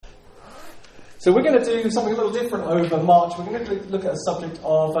So we're going to do something a little different over March. We're going to look at a subject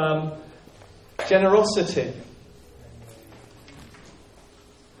of generosity.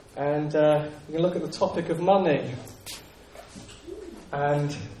 And we're going to look at the topic of money.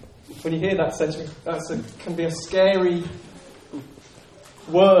 And when you hear that sentence, can be a scary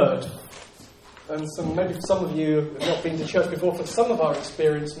word. And maybe some of you have not been to church before. For some of our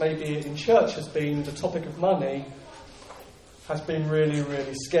experience, maybe in church, has been the topic of money has been really,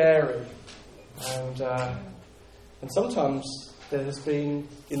 really scary. And sometimes there has been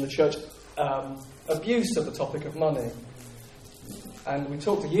in the church abuse of the topic of money. And we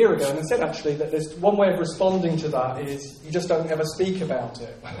talked a year ago and I said actually that there's one way of responding to that is you just don't ever speak about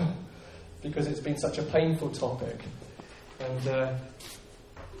it because it's been such a painful topic. And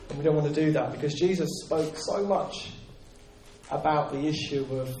we don't want to do that because Jesus spoke so much about the issue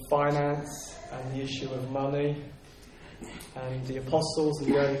of finance and the issue of money. And the apostles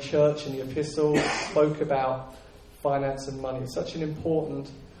and the early church and the epistles spoke about finance and money. It's such an important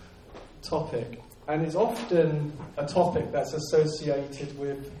topic. And it's often a topic that's associated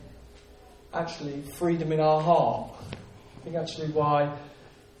with actually freedom in our heart. I think actually why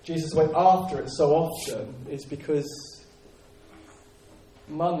Jesus went after it so often is because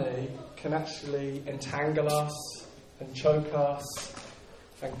money can actually entangle us and choke us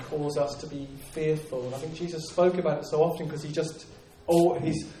and cause us to be fearful. And I think Jesus spoke about it so often because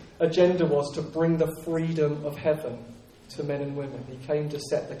his agenda was to bring the freedom of heaven to men and women. He came to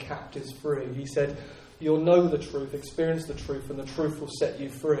set the captives free. He said, you'll know the truth, experience the truth, and the truth will set you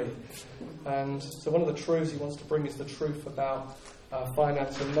free. And so one of the truths he wants to bring is the truth about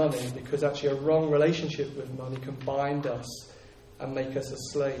finance and money, because actually a wrong relationship with money can bind us and make us a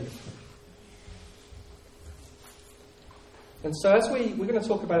slave. And so as we're going to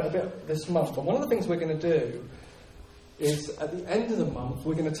talk about it a bit this month, but one of the things we're going to do is at the end of the month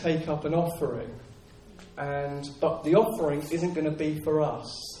we're going to take up an offering. But the offering isn't going to be for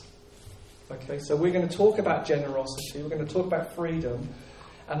us. Okay, so we're going to talk about generosity, we're going to talk about freedom,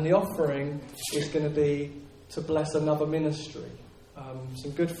 and the offering is going to be to bless another ministry.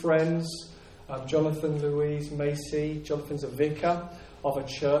 Some good friends, Jonathan, Louise, Macy. Jonathan's a vicar of a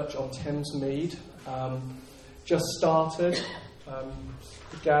church on Thames Mead. Just started,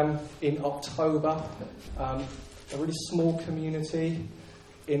 began in October, a really small community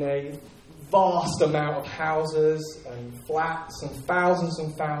in a vast amount of houses and flats and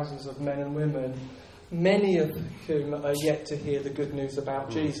thousands of men and women, many of whom are yet to hear the good news about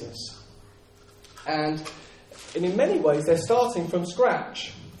Jesus. And in many ways they're starting from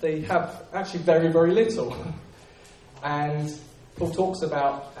scratch. They have actually very, very little. And Paul talks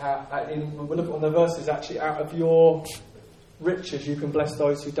about, we'll look at one of the verses, actually out of your riches you can bless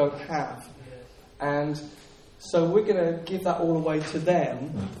those who don't have. And so we're going to give that all away to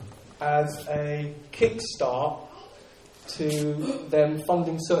them as a kickstart to them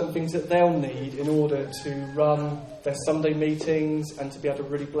funding certain things that they'll need in order to run their Sunday meetings and to be able to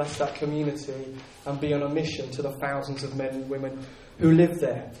really bless that community and be on a mission to the thousands of men and women who live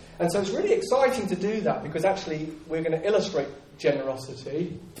there. And so it's really exciting to do that because actually we're going to illustrate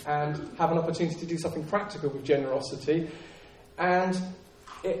generosity and have an opportunity to do something practical with generosity. And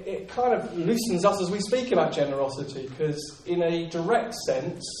it kind of loosens us as we speak about generosity because in a direct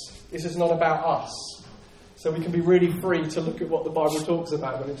sense, this is not about us. So we can be really free to look at what the Bible talks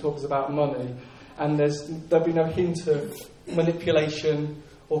about when it talks about money. And there'll be no hint of manipulation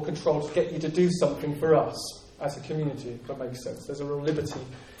or control to get you to do something for us as a community, if that makes sense. There's a real liberty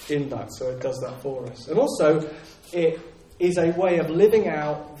in that, so it does that for us. And also, it is a way of living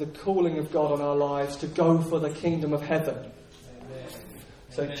out the calling of God on our lives to go for the kingdom of heaven. Amen.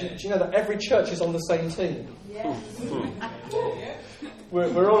 So do you know that every church is on the same team? Yes.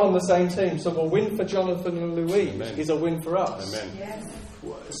 We're all on the same team, so a win for Jonathan and Louise is a win for us. Amen. Yes.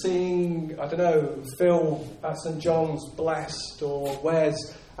 Seeing, I don't know, Phil at St John's blessed or Wes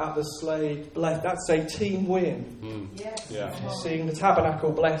at the Slade blessed, that's a team win. Yes. Yeah. Seeing the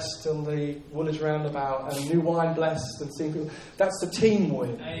Tabernacle blessed and the Woolwich Roundabout and New Wine blessed and seeing people, that's a team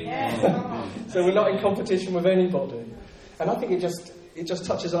win. Yes. So we're not in competition with anybody. And I think it just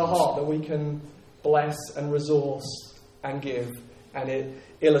touches our heart that we can bless and resource and give. And it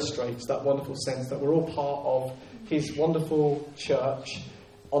illustrates that wonderful sense that we're all part of his wonderful church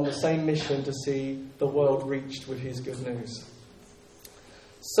on the same mission to see the world reached with his good news.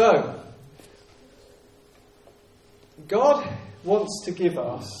 So, God wants to give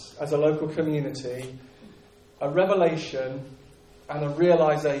us, as a local community, a revelation and a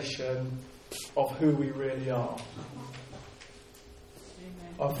realization of who we really are.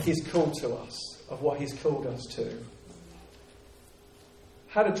 Of his call to us, of what he's called us to.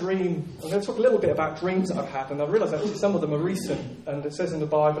 had a dream. I'm going to talk a little bit about dreams that I've had, and I realise actually some of them are recent. And it says in the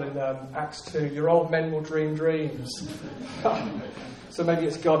Bible in Acts 2, your old men will dream dreams. So maybe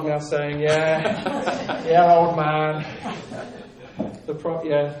it's God now saying, yeah, old man.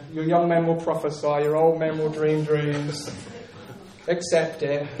 Your young men will prophesy, your old men will dream dreams. Accept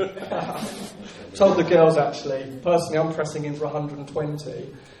it. Told the girls actually, personally I'm pressing in for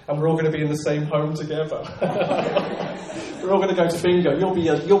 120 and we're all going to be in the same home together. We're all going to go to bingo.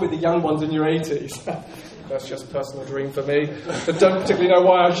 You'll be the young ones in your 80s. That's just a personal dream for me. I don't particularly know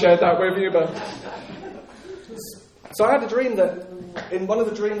why I shared that with you, but... So I had a dream that, in one of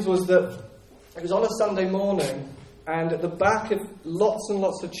the dreams was that it was on a Sunday morning, and at the back of lots and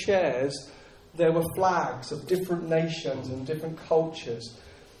lots of chairs there were flags of different nations and different cultures.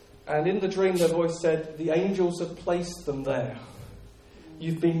 And in the dream the voice said, the angels have placed them there.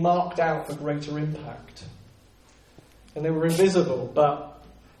 You've been marked out for greater impact. And they were invisible, but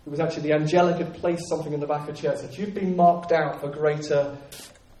it was actually the angelic had placed something in the back of chairs. Said, you've been marked out for greater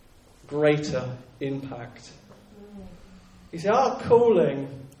impact. You see, our calling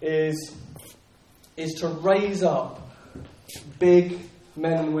is to raise up big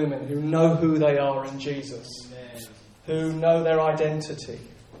men and women who know who they are in Jesus, who know their identity,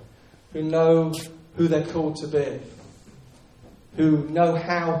 who know who they're called to be, who know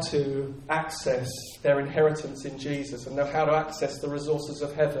how to access their inheritance in Jesus and know how to access the resources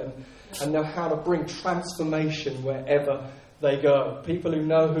of heaven and know how to bring transformation wherever they go. People who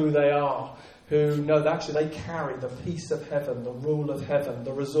know who they are, who know that actually they carry the peace of heaven, the rule of heaven,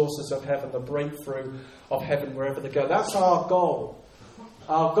 the resources of heaven, the breakthrough of heaven wherever they go. That's our goal.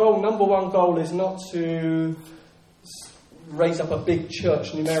 Our goal, number one goal, is not to raise up a big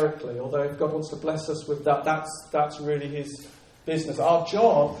church numerically, although if God wants to bless us with that, that's really his business. Our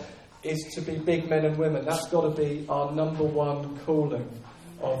job is to be big men and women. That's got to be our number one calling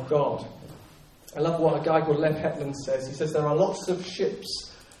of God. I love what a guy called Lev Hetland says. He says there are lots of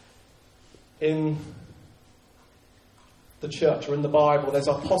ships in the church or in the Bible. There's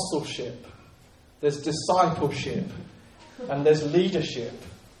apostleship, there's discipleship, and there's leadership.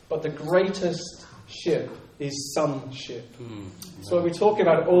 But the greatest ship is sonship. So we talk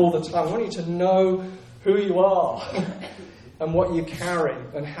about it all the time. I want you to know who you are and what you carry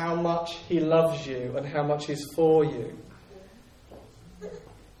and how much he loves you and how much he's for you.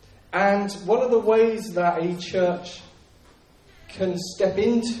 And one of the ways that a church can step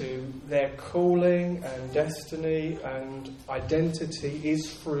into their calling and destiny and identity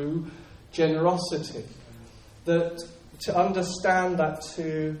is through generosity. That to understand that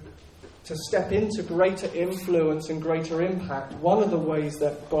to step into greater influence and greater impact, one of the ways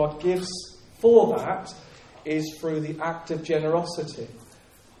that God gives for that is through the act of generosity.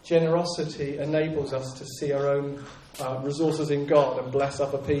 Generosity enables us to see our own resources in God and bless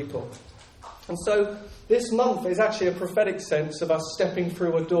other people. And so this month is actually a prophetic sense of us stepping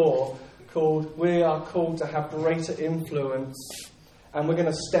through a door called, we are called to have greater influence, and we're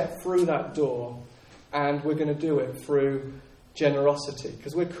going to step through that door and we're going to do it through generosity,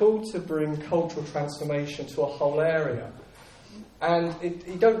 because we're called to bring cultural transformation to a whole area. And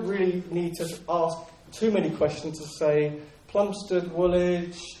you don't really need to ask too many questions to say, Plumstead,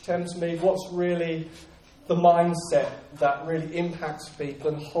 Woolwich, Thamesmead, what's really the mindset that really impacts people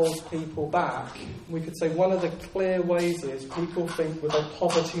and holds people back? We could say one of the clear ways is people think with a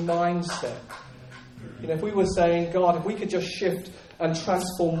poverty mindset. You know, if we were saying, God, if we could just shift and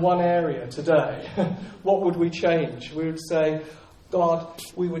transform one area today, what would we change? We would say, God,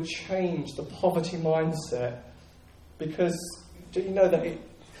 we would change the poverty mindset, because do you know that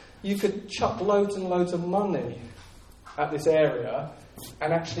you could chuck loads and loads of money at this area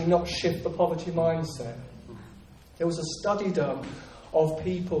and actually not shift the poverty mindset? There was a study done of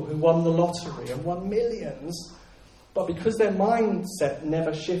people who won the lottery and won millions, but because their mindset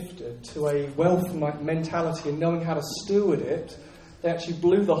never shifted to a wealth mentality and knowing how to steward it, they actually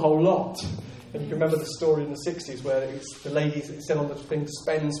blew the whole lot. And you can remember the story in the 60s where it was the lady that said on the thing,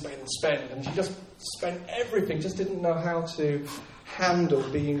 spend, spend, spend. And she just spent everything, just didn't know how to handle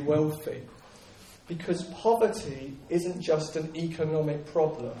being wealthy. Because poverty isn't just an economic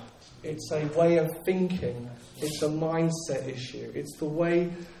problem. It's a way of thinking. It's a mindset issue. It's the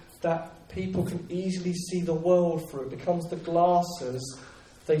way that people can easily see the world through. It becomes the glasses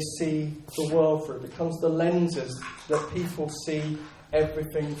they see the world through. It becomes the lenses that people see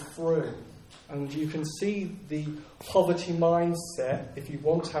everything through. And you can see the poverty mindset. If you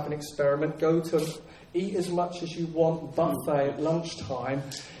want to have an experiment, go to eat as much as you want buffet at lunchtime,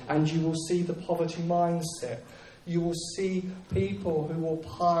 and you will see the poverty mindset. You will see people who will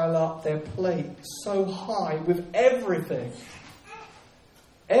pile up their plate so high with everything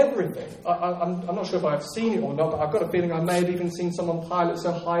everything. I'm not sure if I've seen it or not, but I've got a feeling I may have even seen someone pile it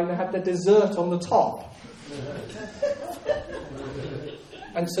so high and they had their dessert on the top.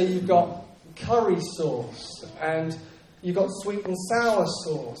 And so you've got curry sauce, and you've got sweet and sour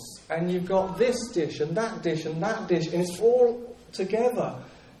sauce, and you've got this dish and that dish and that dish, and it's all together.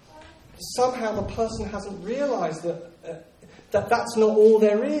 Somehow the person hasn't realised that that's not all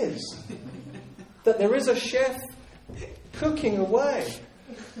there is. That there is a chef cooking away.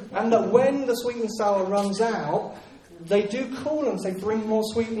 And that when the sweet and sour runs out, they do call and say, bring more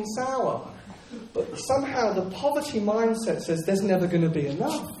sweet and sour. But somehow the poverty mindset says there's never going to be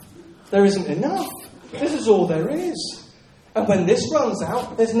enough. There isn't enough. This is all there is. And when this runs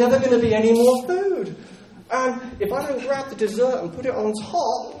out, there's never going to be any more food. And if I don't grab the dessert and put it on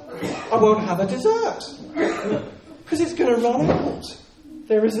top, I won't have a dessert. Because it's going to run out.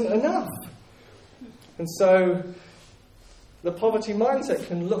 There isn't enough. And so the poverty mindset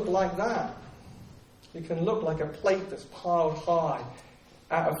can look like that. It can look like a plate that's piled high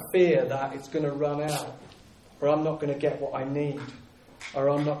out of fear that it's going to run out, or I'm not going to get what I need, or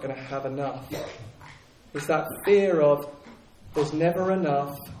I'm not going to have enough. It's that fear of there's never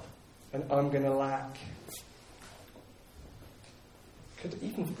enough and I'm going to lack.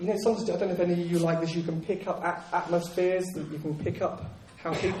 Sometimes, I don't know if any of you like this, you can pick up atmospheres, you can pick up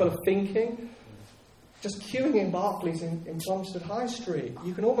how people are thinking. Just queuing in Barclays in Plumstead High Street,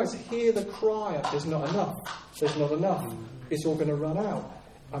 you can almost hear the cry of there's not enough, there's not enough, it's all going to run out,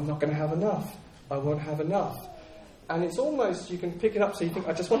 I'm not going to have enough, I won't have enough. And it's almost, you can pick it up so you think,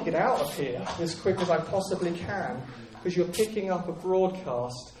 I just want to get out of here as quick as I possibly can, because you're picking up a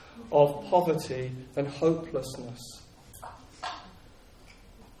broadcast of poverty and hopelessness.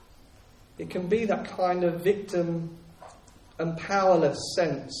 It can be that kind of victim and powerless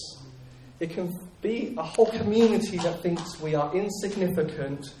sense. It can be a whole community that thinks we are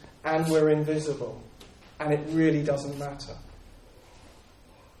insignificant and we're invisible, and it really doesn't matter.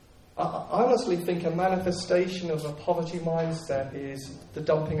 I honestly think a manifestation of a poverty mindset is the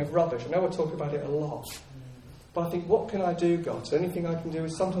dumping of rubbish. I know I talk about it a lot, but I think, what can I do, God? So the only thing I can do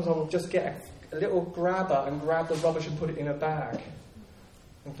is sometimes I will just get a little grabber and grab the rubbish and put it in a bag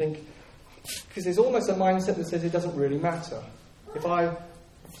and think, because there's almost a mindset that says it doesn't really matter. If I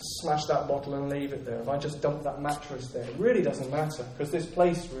smash that bottle and leave it there, if I just dump that mattress there, it really doesn't matter, because this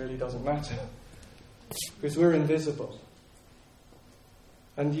place really doesn't matter, because we're invisible.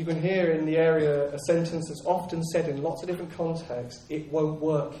 And you can hear in the area a sentence that's often said in lots of different contexts, it won't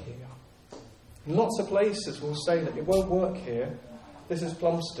work here. In lots of places we'll say that it won't work here. This is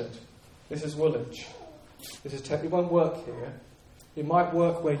Plumstead, this is Woolwich, it won't work here. It might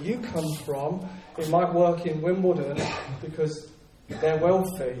work where you come from, it might work in Wimbledon because they're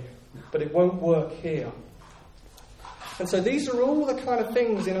wealthy, but it won't work here. And so these are all the kind of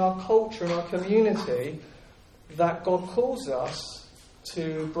things in our culture, in our community, that God calls us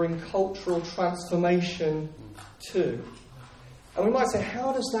to bring cultural transformation to. And we might say,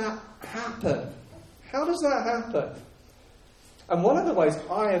 how does that happen? How does that happen? And one of the ways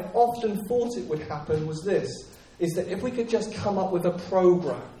I have often thought it would happen was this, is that if we could just come up with a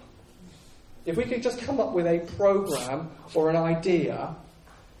program, if we could just come up with a program or an idea,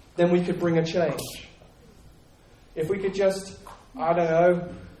 then we could bring a change. If we could just, I don't know,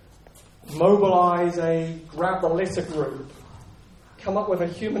 mobilise a grab the litter group, come up with a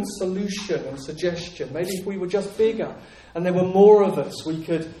human solution and suggestion. Maybe if we were just bigger and there were more of us,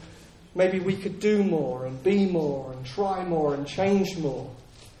 maybe we could do more and be more and try more and change more.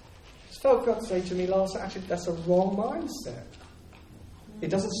 I just felt God say to me last night, actually, that's a wrong mindset.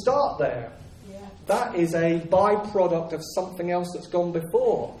 It doesn't start there. That is a byproduct of something else that's gone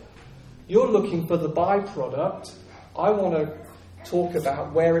before. You're looking for the byproduct. I want to talk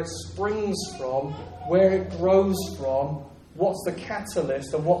about where it springs from, where it grows from, what's the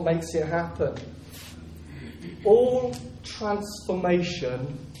catalyst and what makes it happen. All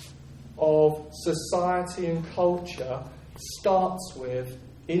transformation of society and culture starts with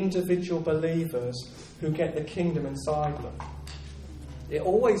individual believers who get the kingdom inside them. It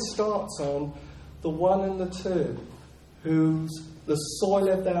always starts on the one and the two, the soil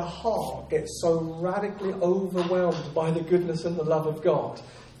of their heart gets so radically overwhelmed by the goodness and the love of God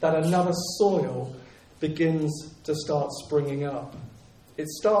that another soil begins to start springing up. It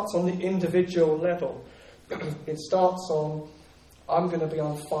starts on the individual level. It starts on, I'm going to be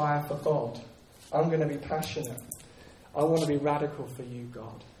on fire for God. I'm going to be passionate. I want to be radical for you,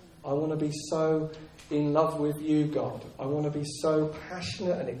 God. I want to be so in love with you, God. I want to be so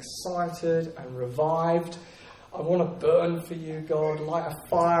passionate and excited and revived. I want to burn for you, God. Light a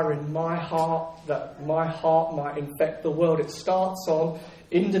fire in my heart that my heart might infect the world. It starts on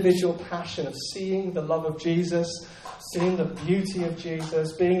individual passion of seeing the love of Jesus, seeing the beauty of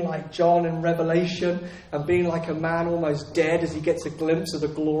Jesus, being like John in Revelation, and being like a man almost dead as he gets a glimpse of the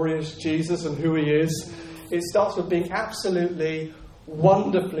glorious Jesus and who he is. It starts with being absolutely,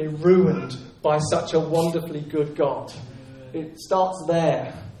 wonderfully ruined by such a wonderfully good God. It starts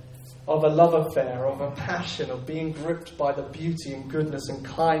there, of a love affair, of a passion, of being gripped by the beauty and goodness and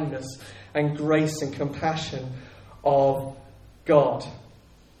kindness and grace and compassion of God.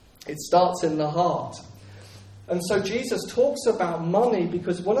 It starts in the heart. And so Jesus talks about money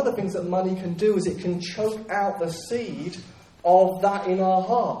because one of the things that money can do is it can choke out the seed of that in our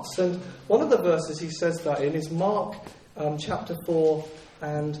hearts. And one of the verses he says that in is Mark chapter 4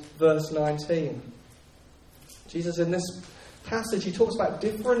 and verse 19. Jesus, in this passage, he talks about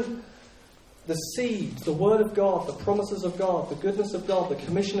the seed, the word of God, the promises of God, the goodness of God, the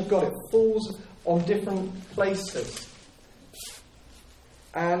commission of God. It falls on different places.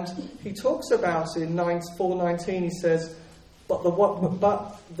 And he talks about in 4:19, he says, but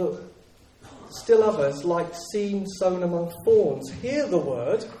still others, like seed sown among thorns, hear the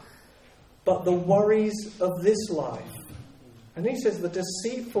word, but the worries of this life. And he says the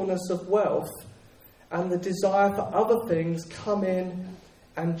deceitfulness of wealth and the desire for other things come in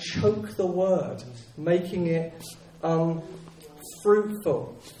and choke the word, making it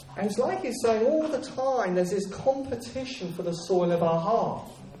unfruitful. And it's like he's saying all the time there's this competition for the soil of our heart.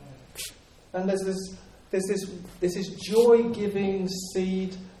 And there's this joy-giving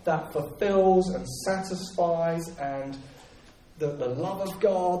seed that fulfills and satisfies, and the love of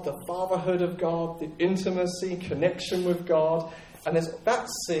God, the fatherhood of God, the intimacy, connection with God. And that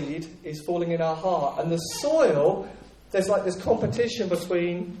seed is falling in our heart. And the soil, there's like this competition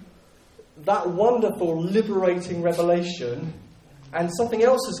between that wonderful, liberating revelation and something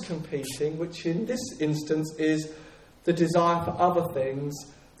else is competing, which in this instance is the desire for other things,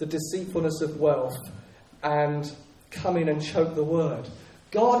 the deceitfulness of wealth, and come in and choke the word.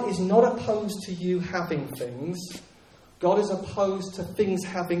 God is not opposed to you having things. God is opposed to things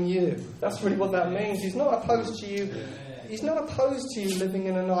having you. That's really what that means. He's not opposed to you. He's not opposed to you living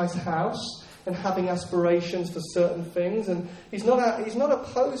in a nice house and having aspirations for certain things. And he's not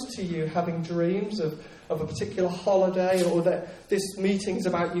opposed to you having dreams of a particular holiday, or that this meeting is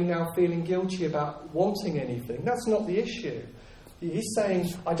about you now feeling guilty about wanting anything. That's not the issue. He's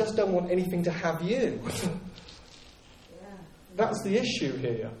saying, I just don't want anything to have you. That's the issue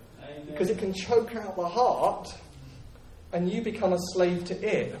here. Because it can choke out the heart and you become a slave to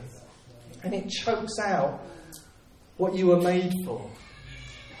it. And it chokes out what you were made for.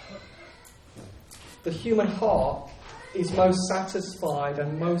 The human heart is most satisfied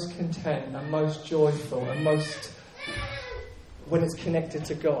and most content and most joyful and most when it's connected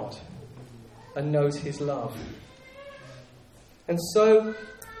to God and knows his love. And so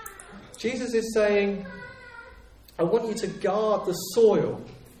Jesus is saying, I want you to guard the soil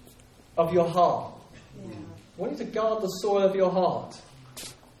of your heart. I want you to guard the soil of your heart.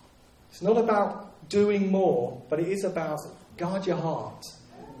 It's not about doing more, but it is about guard your heart.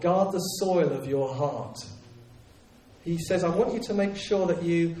 Guard the soil of your heart. He says, I want you to make sure that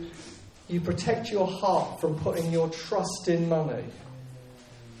you protect your heart from putting your trust in money,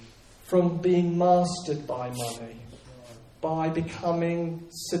 from being mastered by money, by becoming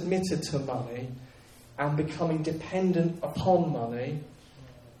submitted to money and becoming dependent upon money.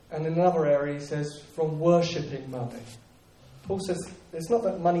 And in another area, he says, from worshipping money. Paul says, it's not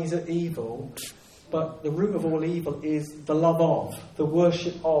that money is evil, but the root of all evil is the love of, the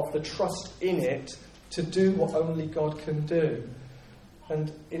worship of, the trust in it to do what only God can do. And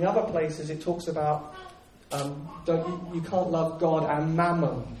in other places it talks about you can't love God and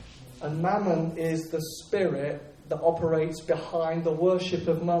mammon. And mammon is the spirit that operates behind the worship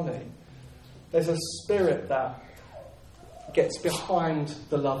of money. There's a spirit that gets behind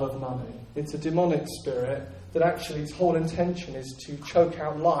the love of money. It's a demonic spirit that actually its whole intention is to choke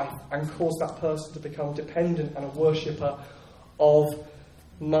out life and cause that person to become dependent and a worshipper of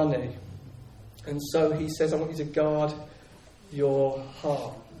money. And so he says, I want you to guard your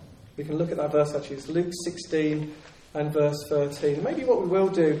heart. We can look at that verse actually. It's Luke 16 and verse 13. And maybe what we will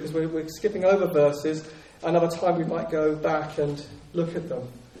do, because we're skipping over verses, another time we might go back and look at them.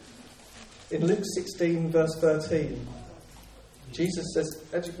 In Luke 16 verse 13, Jesus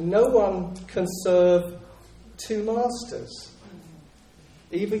says, no one can serve two masters.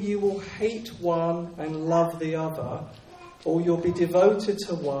 Either you will hate one and love the other, or you'll be devoted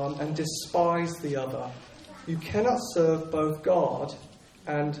to one and despise the other. You cannot serve both God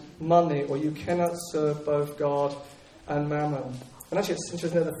and money, or you cannot serve both God and mammon. And actually it's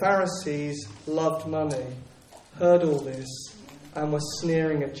interesting that the Pharisees loved money, heard all this, and were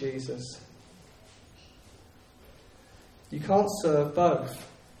sneering at Jesus. You can't serve both.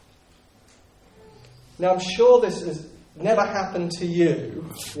 Now, I'm sure this has never happened to you,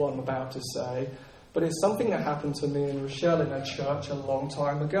 what I'm about to say, but it's something that happened to me and Rochelle in our church a long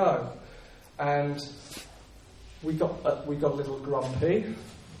time ago. And we got a little grumpy,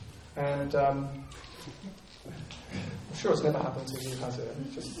 and I'm sure it's never happened to you, has it?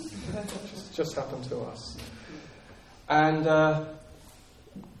 It just happened to us. And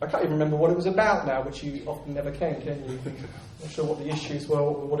I can't even remember what it was about now, which you often never can you? I'm not sure what the issues were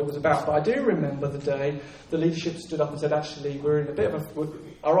or what it was about. But I do remember the day the leadership stood up and said, actually, we're in a bit of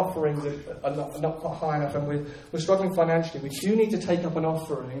our offerings are not quite high enough, and we're struggling financially. We do need to take up an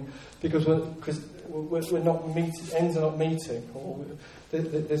offering because we're not meeting, ends are not meeting, or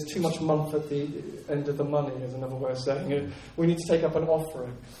there's too much month at the end of the money, is another way of saying it. We need to take up an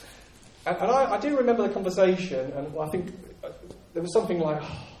offering. And I do remember the conversation, and I think there was something like,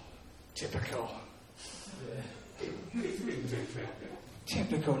 typical.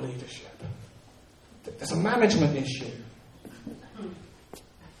 Typical leadership. There's a management issue.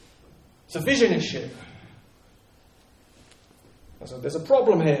 It's a vision issue. There's a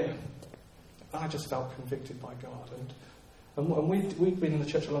problem here. I just felt convicted by God. And we'd been in the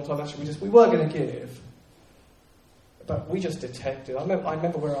church a long time. Actually, we were going to give. But we just detected. I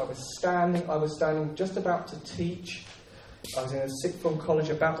remember where I was standing. I was standing just about to teach. I was in a sixth form college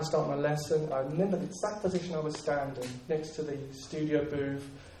about to start my lesson. I remember the exact position I was standing next to the studio booth.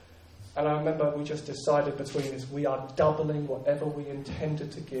 And I remember we just decided between us, we are doubling whatever we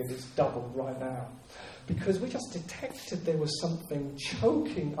intended to give is doubled right now. Because we just detected there was something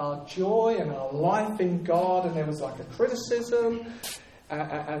choking our joy and our life in God, and there was like a criticism,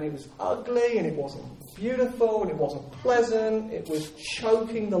 and it was ugly, and it wasn't beautiful, and it wasn't pleasant. It was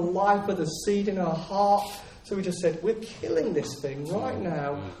choking the life of the seed in our heart. So we just said, we're killing this thing right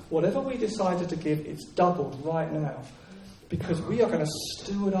now. Whatever we decided to give, it's doubled right now. Because we are going to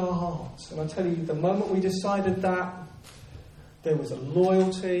steward our hearts. And I tell you, the moment we decided that, there was a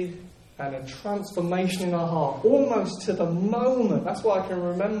loyalty and a transformation in our heart, almost to the moment. That's why I can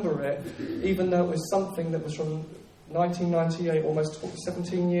remember it, even though it was something that was from 1998, almost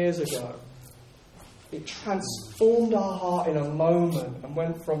 17 years ago. It transformed our heart in a moment and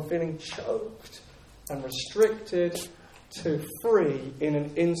went from feeling choked and restricted to free in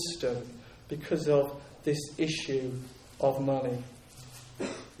an instant because of this issue of money.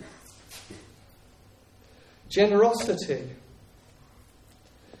 Generosity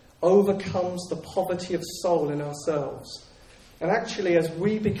overcomes the poverty of soul in ourselves. And actually, as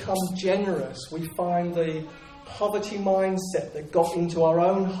we become generous, we find the poverty mindset that got into our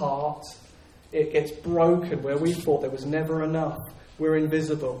own heart, it gets broken, where we thought there was never enough. We're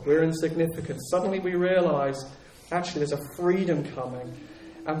invisible, we're insignificant. Suddenly we realise, actually, there's a freedom coming.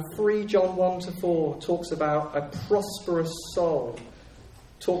 And 3 John 1-4 talks about a prosperous soul,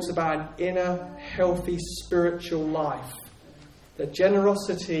 talks about an inner, healthy, spiritual life. That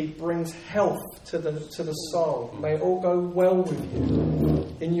generosity brings health to the soul. May it all go well with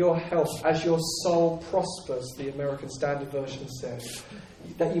you in your health as your soul prospers, the American Standard Version says.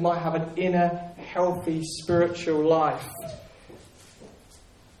 That you might have an inner, healthy, spiritual life.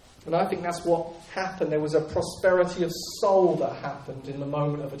 And I think that's what happened. There was a prosperity of soul that happened in the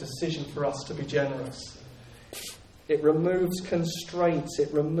moment of a decision for us to be generous. It removes constraints.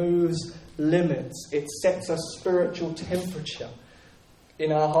 It removes limits. It sets a spiritual temperature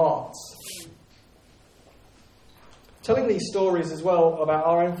in our hearts. Telling these stories as well about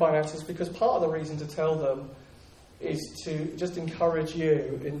our own finances, because part of the reason to tell them is to just encourage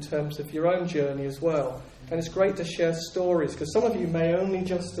you in terms of your own journey as well. And it's great to share stories, because some of you may only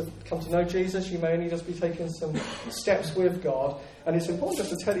just have come to know Jesus, you may only just be taking some steps with God, and it's important just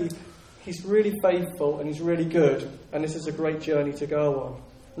to tell you He's really faithful and He's really good, and this is a great journey to go on.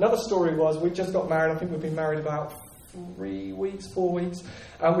 Another story was, we just got married. I think we've been married about 4 weeks,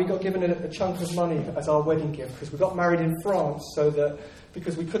 and we got given a chunk of money as our wedding gift, because we got married in France, so that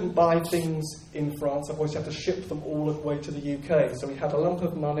because we couldn't buy things in France, otherwise you had to ship them all the way to the UK. So we had a lump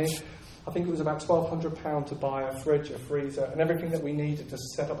of money. I think it was about £1,200 to buy a fridge, a freezer, and everything that we needed to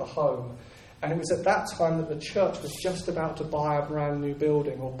set up a home. And it was at that time that the church was just about to buy a brand new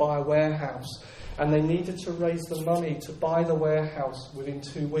building or buy a warehouse. And they needed to raise the money to buy the warehouse within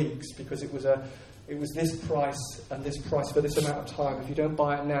 2 weeks, because it was this price and this price for this amount of time. If you don't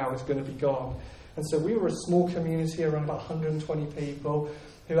buy it now, it's going to be gone. And so we were a small community, around about 120 people.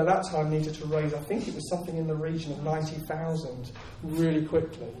 who at that time needed to raise, I think it was something in the region of 90,000 really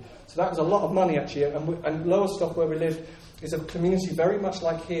quickly. So that was a lot of money actually, and Lowestoft, where we lived, is a community very much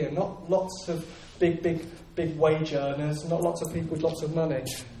like here, not lots of big wage earners, not lots of people with lots of money.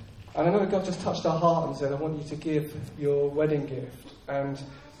 And I remember God just touched our heart and said, I want you to give your wedding gift. And,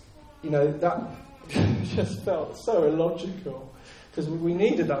 that just felt so illogical, because we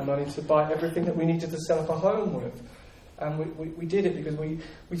needed that money to buy everything that we needed to set up a home with. And we did it because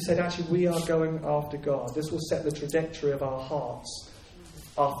we said, actually, we are going after God. This will set the trajectory of our hearts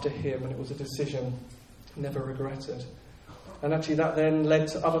after Him. And it was a decision never regretted. And actually that then led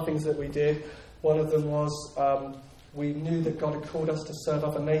to other things that we did. One of them was we knew that God had called us to serve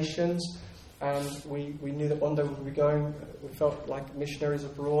other nations. And we knew that one day we would be going, we felt like missionaries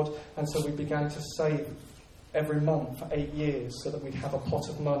abroad. And so we began to save every month for 8 years so that we'd have a pot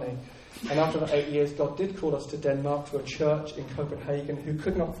of money. And after the 8 years, God did call us to Denmark, to a church in Copenhagen who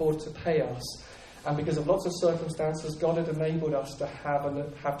could not afford to pay us. And because of lots of circumstances, God had enabled us to have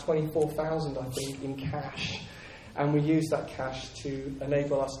 24,000, I think, in cash. And we used that cash to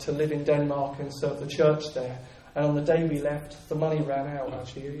enable us to live in Denmark and serve the church there. And on the day we left, the money ran out,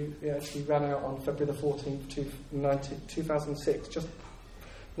 actually. It actually ran out on February the 14th, 2006.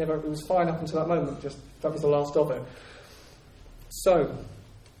 It was fine up until that moment. That was the last of it.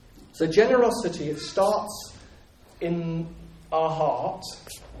 So generosity, it starts in our heart,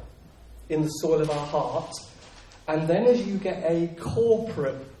 in the soil of our heart. And then as you get a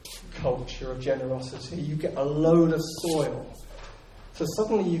corporate culture of generosity, you get a load of soil. So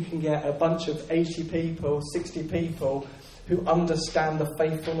suddenly you can get a bunch of 80 people, 60 people who understand the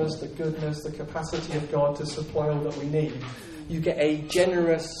faithfulness, the goodness, the capacity of God to supply all that we need. You get a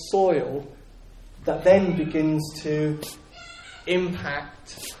generous soil that then begins to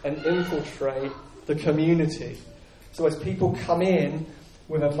impact and infiltrate the community. So as people come in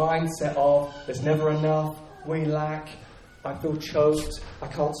with a mindset of, there's never enough, we lack, I feel choked, I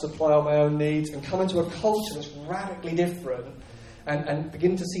can't supply all my own needs, and come into a culture that's radically different, and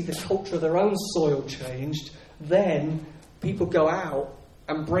begin to see the culture of their own soil changed, then people go out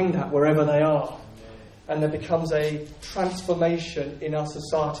and bring that wherever they are. And there becomes a transformation in our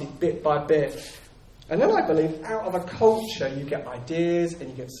society bit by bit. And then I believe out of a culture you get ideas and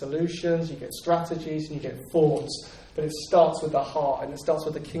you get solutions, you get strategies and you get thoughts. But it starts with the heart, and it starts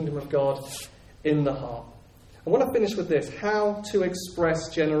with the kingdom of God in the heart. I want to finish with this. How to express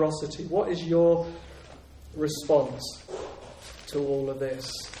generosity. What is your response to all of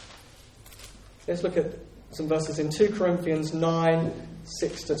this? Let's look at some verses in 2 Corinthians 9,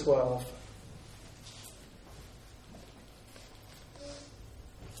 6 to 12.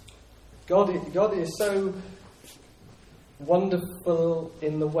 God is so wonderful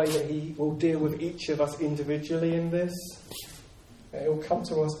in the way that He will deal with each of us individually in this. It will come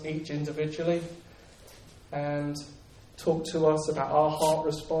to us each individually and talk to us about our heart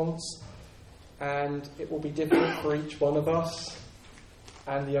response, and it will be different for each one of us,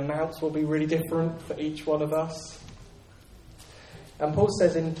 and the amounts will be really different for each one of us. And Paul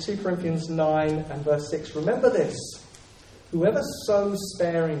says in 2 Corinthians 9 and verse 6, remember this, whoever sows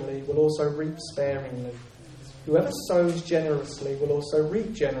sparingly will also reap sparingly. Whoever sows generously will also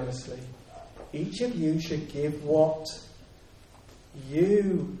reap generously. Each of you should give what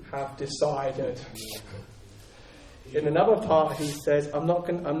you have decided. In another part he says, I'm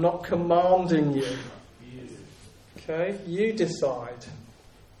not commanding you. Okay? You decide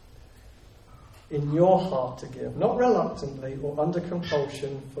in your heart to give, not reluctantly or under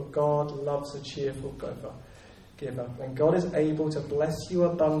compulsion, for God loves a cheerful giver. And God is able to bless you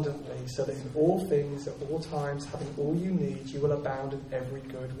abundantly, so that in all things, at all times, having all you need, you will abound in every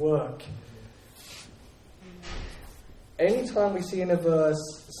good work. Anytime we see in a verse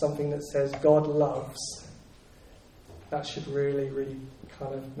something that says God loves, that should really, really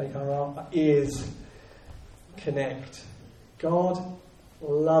kind of make our ears connect. God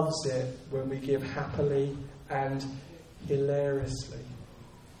loves it when we give happily and hilariously.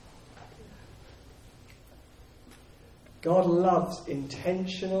 God loves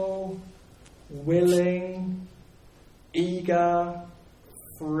intentional, willing, eager,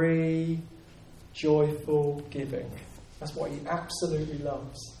 free, joyful giving. That's what He absolutely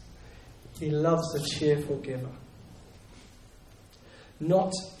loves. He loves a cheerful giver.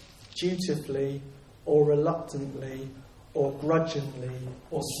 Not dutifully or reluctantly or grudgingly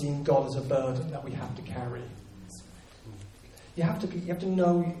or seeing God as a burden that we have to carry. You have to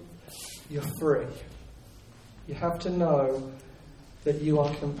know you're free. You have to know that you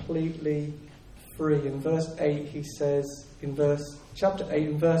are completely free. In verse 8 he says, chapter 8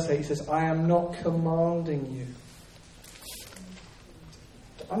 and verse 8 he says, I am not commanding you.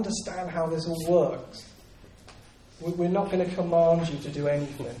 understand how this all works. We're not going to command you to do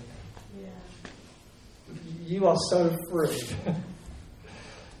anything. You are so free.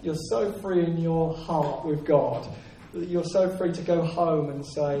 You're so free in your heart with God. You're so free to go home and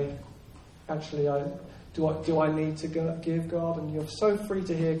say, actually, do I need to give God? And you're so free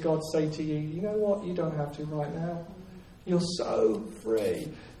to hear God say to you, you know what, you don't have to right now. You're so free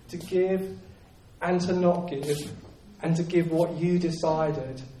to give and to not give, and to give what you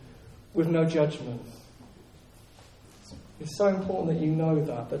decided with no judgment. It's so important that you know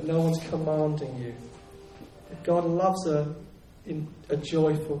that no one's commanding you. God loves a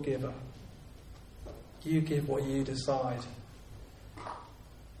joyful giver. You give what you decide.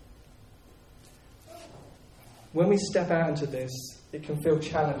 When we step out into this, it can feel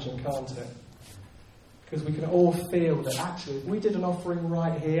challenging, can't it? Because we can all feel that actually, if we did an offering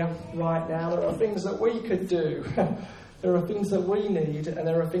right here, right now, there are things that we could do. There are things that we need, and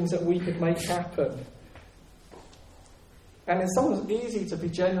there are things that we could make happen. And it's sometimes easy to be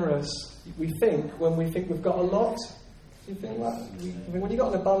generous, we think, when we think we've got a lot. You think, when you've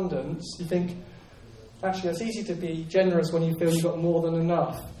got an abundance, you think, actually, it's easy to be generous when you feel you've got more than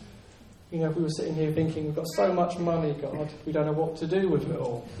enough. You know, if we were sitting here thinking, we've got so much money, God, we don't know what to do with it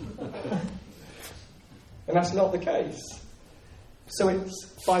all. And that's not the case. So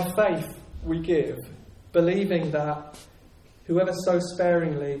it's by faith we give, believing that whoever sows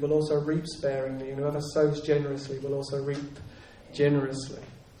sparingly will also reap sparingly, and whoever sows generously will also reap generously.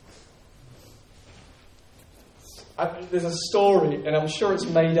 There's a story, and I'm sure it's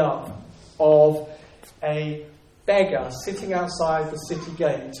made up, of a beggar sitting outside the city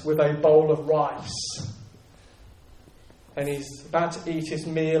gate with a bowl of rice. And he's about to eat his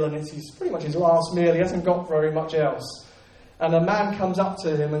meal, and it's pretty much his last meal. He hasn't got very much else. And a man comes up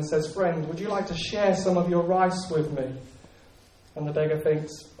to him and says, "Friend, would you like to share some of your rice with me?" And the beggar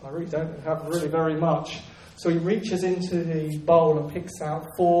thinks, "I really don't have really very much." So he reaches into the bowl and picks out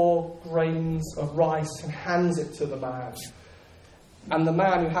 4 grains of rice and hands it to the man. And the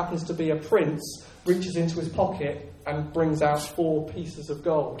man, who happens to be a prince, reaches into his pocket and brings out 4 pieces of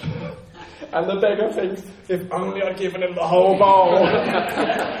gold. And the beggar thinks, if only I'd given him the whole bowl.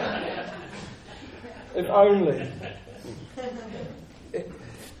 If only.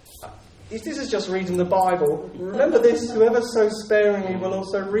 This is just reading the Bible. Remember this, whoever sows sparingly will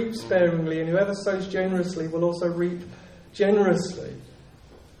also reap sparingly, and whoever sows generously will also reap generously.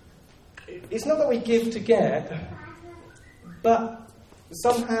 It's not that we give to get, but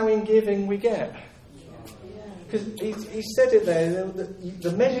somehow in giving we get. Because he said it there,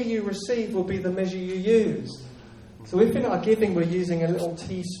 the measure you receive will be the measure you use. So if in our giving we're using a little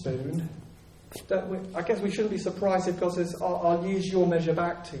teaspoon, I guess we shouldn't be surprised if God says, I'll use your measure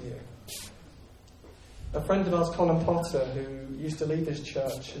back to you. A friend of ours, Colin Potter, who used to lead this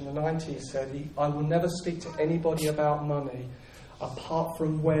church in the 90s, said, I will never speak to anybody about money apart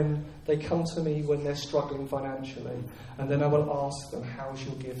from when they come to me when they're struggling financially. And then I will ask them, how's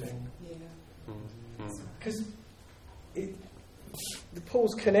your giving? Because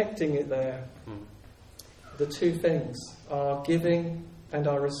Paul's connecting it there. The two things, our giving and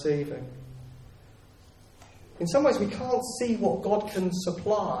our receiving. In some ways, we can't see what God can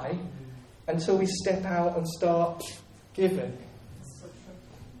supply until we step out and start giving.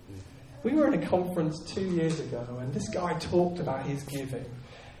 We were in a conference 2 years ago, and this guy talked about his giving.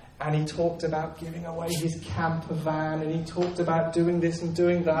 And he talked about giving away his camper van, and he talked about doing this and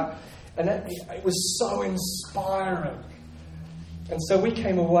doing that. And it was so inspiring. And so we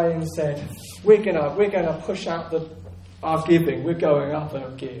came away and said, we're gonna push out our giving. We're going up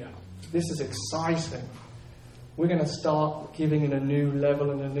a gear. This is exciting. We're going to start giving in a new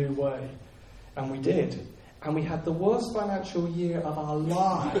level, in a new way. And we did. And we had the worst financial year of our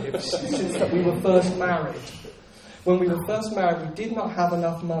lives since that we were first married. When we were first married, we did not have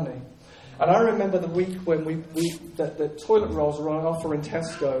enough money. And I remember the week when the toilet rolls were on offer in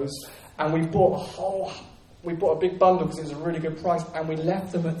Tesco's, and we bought a big bundle because it was a really good price, and we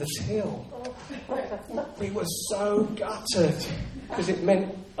left them at the till. We were so gutted because it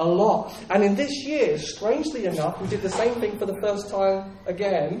meant a lot. And in this year, strangely enough, we did the same thing for the first time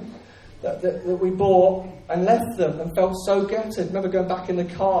again, that we bought and left them and felt so gutted. I remember going back in the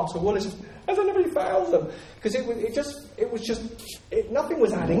car to Woolies, has anybody found them? Because nothing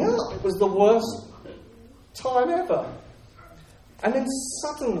was adding up. It was the worst time ever. And then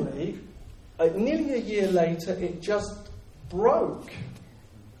suddenly, nearly a year later, it just broke.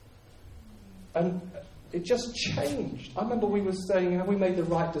 And it just changed. I remember we were saying, have we made the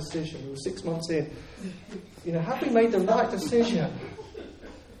right decision? We were 6 months in. Have we made the right decision?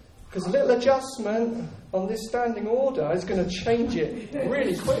 Because a little adjustment on this standing order is going to change it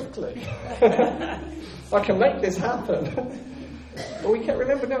really quickly. I can make this happen. But we can't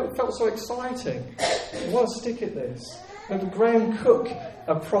remember, no, it felt so exciting. We want to stick at this. Remember, Graham Cook,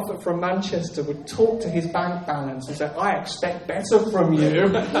 a prophet from Manchester, would talk to his bank balance and say, I expect better from you.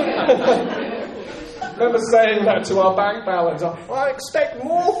 Remember saying that to our bank balance, I expect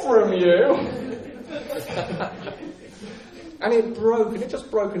more from you. And it broke, and it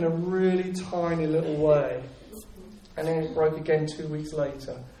just broke in a really tiny little way. And then it broke again 2 weeks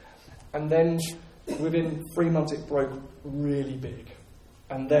later. And then within 3 months it broke really big.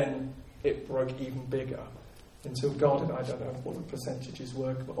 And then it broke even bigger. Until God, and I don't know what the percentages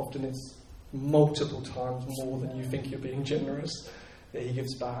were, but often it's multiple times more than you think you're being generous that he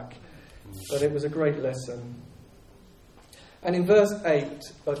gives back. But it was a great lesson. And in verse 8,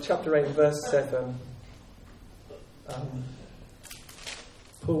 or chapter 8, verse 7,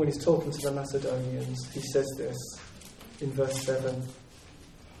 Paul, when he's talking to the Macedonians, he says this in verse 7.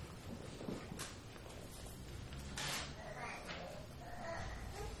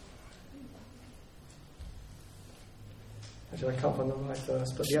 Actually, I can't find the right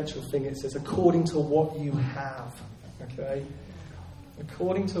verse, but the actual thing, it says, according to what you have. Okay?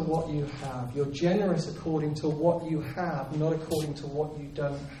 According to what you have. You're generous according to what you have, not according to what you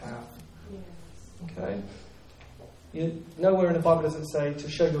don't have. Okay? Nowhere in the Bible does it say, to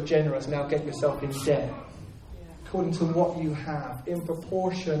show you're generous, now get yourself in debt. According to what you have, in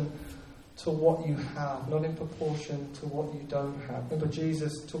proportion to what you have, not in proportion to what you don't have. Remember,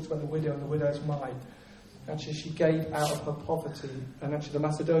 Jesus talks about the widow and the widow's mite. Actually, she gave out of her poverty, and actually the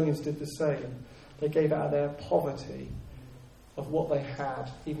Macedonians did the same. They gave out of their poverty of what they had,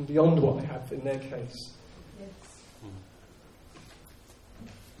 even beyond what they had in their case.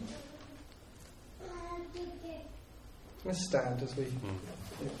 Let's stand as we...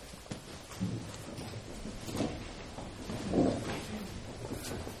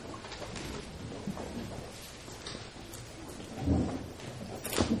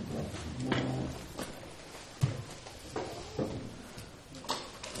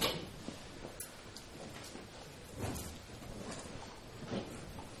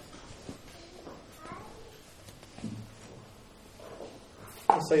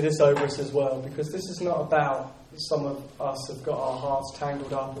 I'll say this over us as well, because this is not about some of us have got our hearts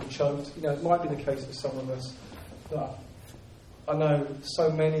tangled up and choked. You know, it might be the case for some of us, but I know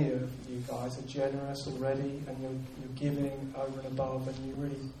so many of you guys are generous already, and you're giving over and above, and you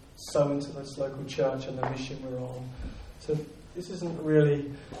really sow into this local church and the mission we're on. So this isn't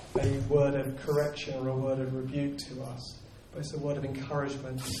really a word of correction or a word of rebuke to us, but it's a word of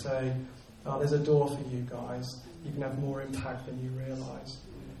encouragement to say, there's a door for you guys. You can have more impact than you realise.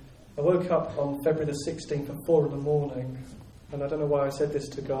 I woke up on February the 16th at 4 in the morning, and I don't know why I said this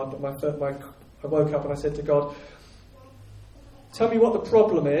to God, but I woke up and I said to God, tell me what the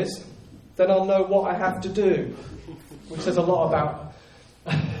problem is, then I'll know what I have to do. Which says a lot about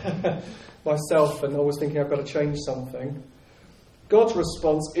myself, and always thinking I've got to change something. God's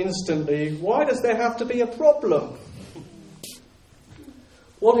response instantly, why does there have to be a problem?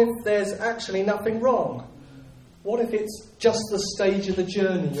 What if there's actually nothing wrong? What if it's just the stage of the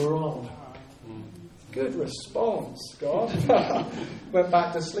journey you're on? Good response, God. Went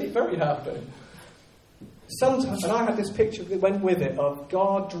back to sleep very happy. Sometimes, and I had this picture that went with it of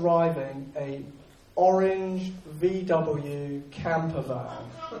God driving a orange VW camper van.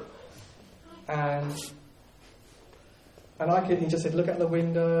 And he just said, look out the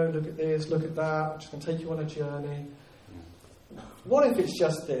window, look at this, look at that, I'm just going to take you on a journey. What if it's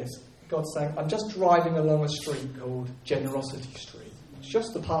just this? God's saying, I'm just driving along a street called Generosity Street. It's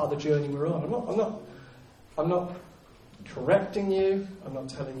just the part of the journey we're on. I'm not correcting you. I'm not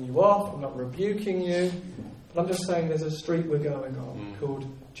telling you off. I'm not rebuking you. But I'm just saying there's a street we're going on called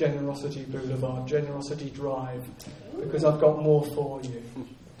Generosity Boulevard, Generosity Drive, because I've got more for you.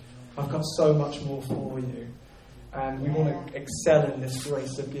 I've got so much more for you. And we want to excel in this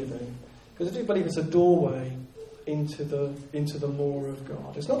grace of giving. Because I do believe it's a doorway into the more of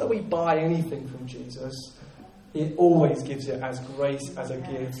God. It's not that we buy anything from Jesus. He always gives it as grace, as a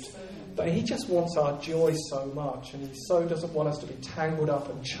gift. But he just wants our joy so much, and he so doesn't want us to be tangled up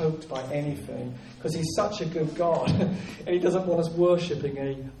and choked by anything, because he's such a good God, and he doesn't want us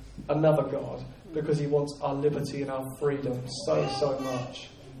worshipping another God, because he wants our liberty and our freedom so much.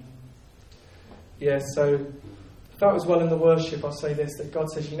 Yeah, so if that was well in the worship, I'll say this, that God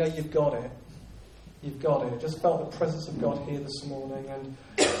says, you've got it. You've got it. Just felt the presence of God here this morning, and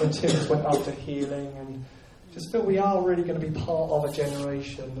when Tim's went up to healing, and just feel we are really going to be part of a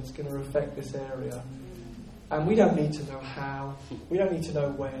generation that's going to affect this area. And we don't need to know how. We don't need to know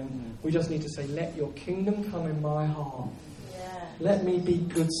when. We just need to say, let your kingdom come in my heart. Yeah. Let me be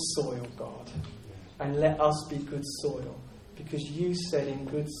good soil, God. And let us be good soil. Because you said in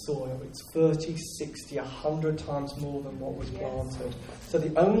good soil, it's 30, 60, 100 times more than what was planted. So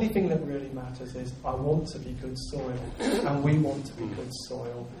the only thing that really matters is, I want to be good soil. And we want to be good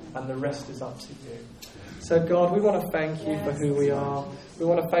soil. And the rest is up to you. So God, we want to thank you for who we are. We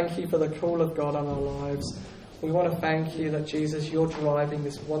want to thank you for the call of God on our lives. We want to thank you that, Jesus, you're driving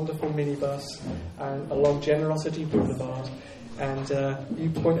this wonderful minibus along Generosity Boulevard. And you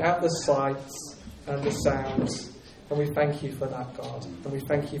point out the sights and the sounds. And we thank you for that, God. And we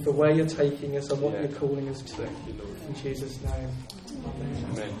thank you for where you're taking us and what you're calling us to. In Jesus' name. Amen.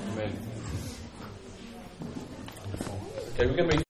 Amen. Amen. Okay, we're going to be